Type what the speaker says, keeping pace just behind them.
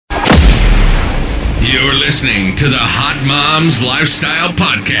You're listening to the Hot Moms Lifestyle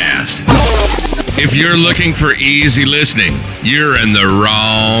Podcast. If you're looking for easy listening, you're in the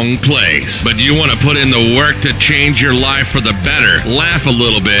wrong place. But you want to put in the work to change your life for the better, laugh a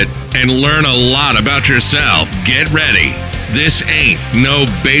little bit, and learn a lot about yourself. Get ready. This ain't no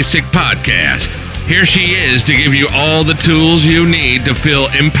basic podcast. Here she is to give you all the tools you need to feel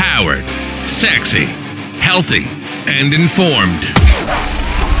empowered, sexy, healthy, and informed.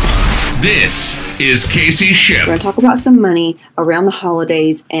 This is Casey Shipp. We're going to talk about some money around the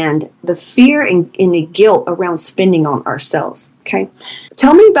holidays and the fear and the guilt around spending on ourselves, okay?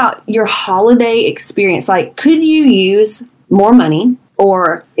 Tell me about your holiday experience. Like, could you use more money,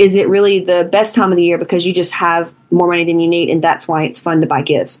 or is it really the best time of the year because you just have more money than you need and that's why it's fun to buy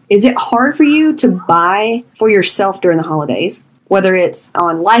gifts? Is it hard for you to buy for yourself during the holidays? Whether it's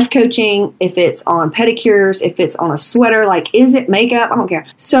on life coaching, if it's on pedicures, if it's on a sweater, like, is it makeup? I don't care.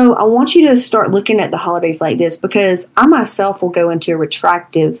 So I want you to start looking at the holidays like this, because I myself will go into a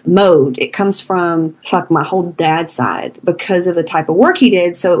retractive mode. It comes from my whole dad's side because of the type of work he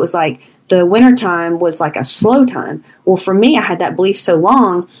did. So it was like the wintertime was like a slow time. Well, for me, I had that belief so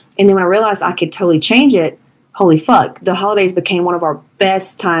long. And then when I realized I could totally change it, holy fuck, the holidays became one of our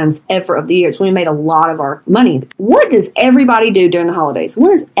best times ever of the year. It's when we made a lot of our money. What does everybody do during the holidays? What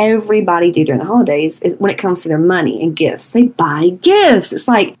does everybody do during the holidays is when it comes to their money and gifts? They buy gifts. It's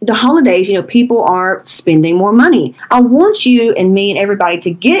like the holidays, people are spending more money. I want you and me and everybody to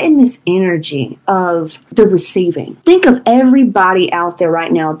get in this energy of the receiving. Think of everybody out there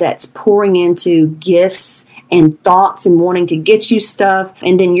right now that's pouring into gifts and thoughts and wanting to get you stuff,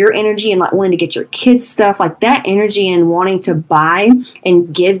 and then your energy and like wanting to get your kids stuff, like that energy and wanting to buy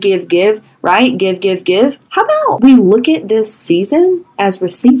and give, right? Give. How about we look at this season as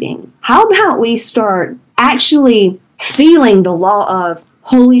receiving? How about we start actually feeling the law of,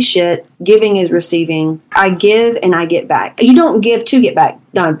 holy shit, giving is receiving. I give and I get back. You don't give to get back.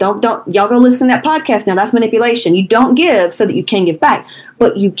 No, don't. Y'all go listen to that podcast now. That's manipulation. You don't give so that you can give back,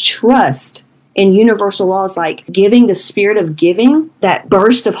 but you trust in universal laws like giving, the spirit of giving, that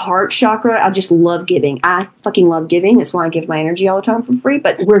burst of heart chakra. I just love giving. I fucking love giving. That's why I give my energy all the time for free.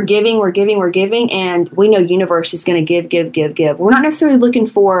 But we're giving. And we know universe is going to give. We're not necessarily looking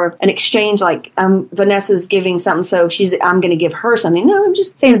for an exchange like Vanessa's giving something, so I'm going to give her something. No, I'm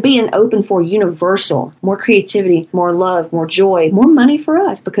just saying being open for universal, more creativity, more love, more joy, more money for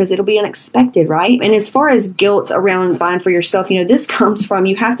us, because it'll be unexpected, right? And as far as guilt around buying for yourself, this comes from,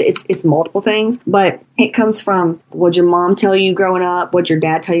 you have to, it's multiple things. But it comes from, what'd your mom tell you growing up? What'd your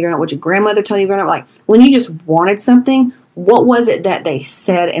dad tell you growing up? What'd your grandmother tell you growing up? Like, when you just wanted something, what was it that they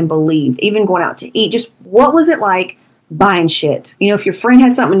said and believed? Even going out to eat, just what was it like buying shit? If your friend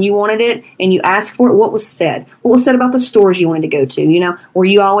had something and you wanted it and you asked for it, what was said? What was said about the stores you wanted to go to? Were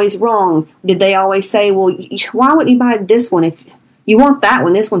you always wrong? Did they always say, well, why wouldn't you buy this one if you want that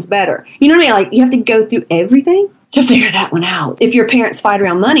one? This one's better. You know what I mean? Like, you have to go through everything to figure that one out. If your parents fight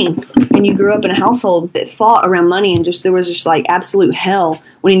around money and you grew up in a household that fought around money and there was just like absolute hell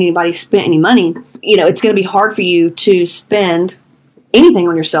when anybody spent any money, it's going to be hard for you to spend anything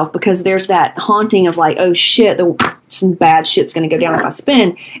on yourself, because there's that haunting of like, oh shit, some bad shit's going to go down if I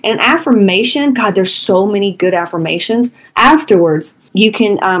spend. And an affirmation, God, there's so many good affirmations. Afterwards, you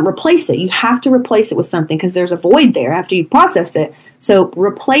can replace it. You have to replace it with something, because there's a void there after you've processed it. So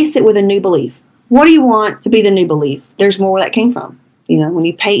replace it with a new belief. What do you want to be the new belief? There's more where that came from. When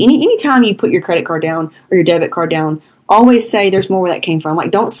you pay, anytime you put your credit card down or your debit card down, always say there's more where that came from.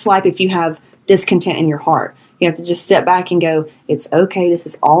 Like, don't swipe if you have discontent in your heart. You have to just step back and go, it's okay. This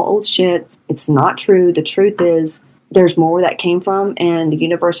is all old shit. It's not true. The truth is there's more where that came from, and the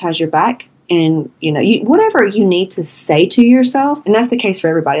universe has your back. And, whatever you need to say to yourself, and that's the case for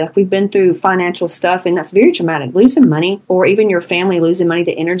everybody. Like, we've been through financial stuff, and that's very traumatic. Losing money, or even your family losing money,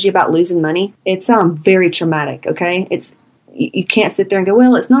 the energy about losing money, it's very traumatic, okay? You can't sit there and go,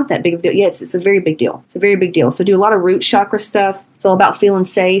 well, it's not that big of a deal. Yes, it's a very big deal. It's a very big deal. So do a lot of root chakra stuff. It's all about feeling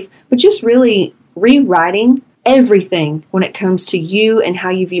safe, but just really rewriting everything when it comes to you and how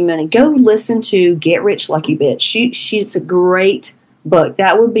you view money. Go listen to Get Rich Lucky Bitch. She's a great book.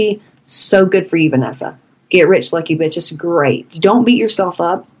 That would be so good for you, Vanessa. Get Rich Lucky Bitch. It's great. Don't beat yourself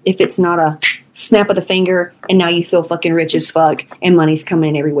up if it's not a snap of the finger and now you feel fucking rich as fuck and money's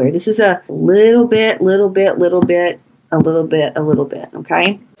coming in everywhere. This is a little bit,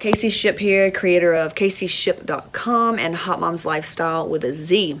 okay? Casey Shipp here, creator of CaseyShipp.com and Hot Moms Lifestyle with a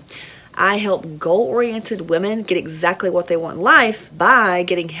Z. I help goal-oriented women get exactly what they want in life by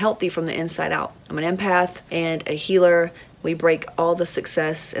getting healthy from the inside out. I'm an empath and a healer. We break all the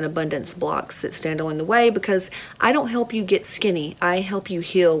success and abundance blocks that stand in the way, because I don't help you get skinny. I help you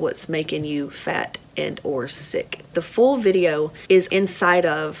heal what's making you fat and or sick. The full video is inside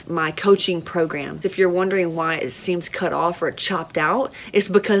of my coaching program. If you're wondering why it seems cut off or chopped out, it's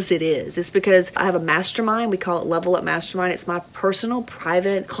because it is. It's because I have a mastermind. We call it Level Up Mastermind. It's my personal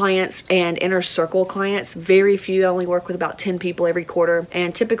private clients and inner circle clients. Very few. I only work with about 10 people every quarter.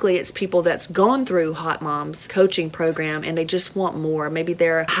 And typically it's people that's gone through Hot Moms coaching program and they just want more. Maybe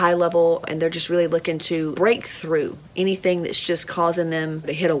they're high level and they're just really looking to break through anything that's just causing them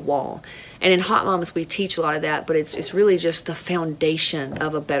to hit a wall. And in Hot Moms, we teach a lot of that, but it's really just the foundation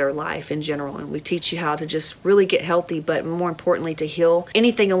of a better life in general. And we teach you how to just really get healthy, but more importantly, to heal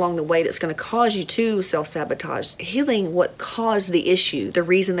anything along the way that's going to cause you to self-sabotage. Healing what caused the issue, the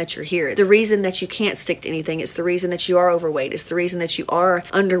reason that you're here, the reason that you can't stick to anything. It's the reason that you are overweight. It's the reason that you are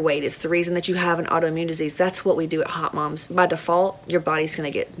underweight. It's the reason that you have an autoimmune disease. That's what we do at Hot Moms. By default, your body's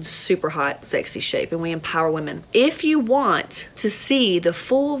going to get in super hot, sexy shape, and we empower women. If you want to see the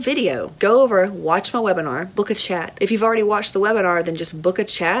full video, go over, watch my webinar, book a chat. If you've already watched the webinar, then just book a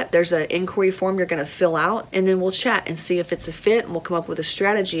chat. There's an inquiry form you're going to fill out, and then we'll chat and see if it's a fit, and we'll come up with a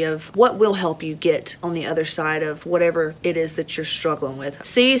strategy of what will help you get on the other side of whatever it is that you're struggling with.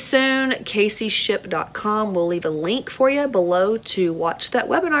 See you soon. CaseyShip.com. We'll leave a link for you below to watch that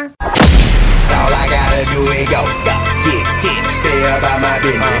webinar. All I gotta do is go, get, stay about my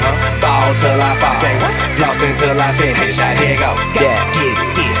business, ball till I fall, floss until I finish, I did go, get,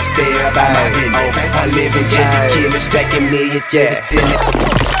 stay about my business, I live in just killing, stacking millions to the ceiling.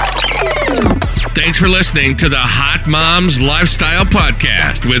 Thanks for listening to the Hot Moms Lifestyle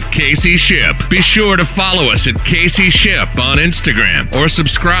Podcast with Casey Ship. Be sure to follow us at Casey Ship on Instagram or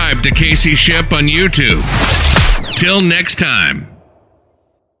subscribe to Casey Ship on YouTube. Till next time.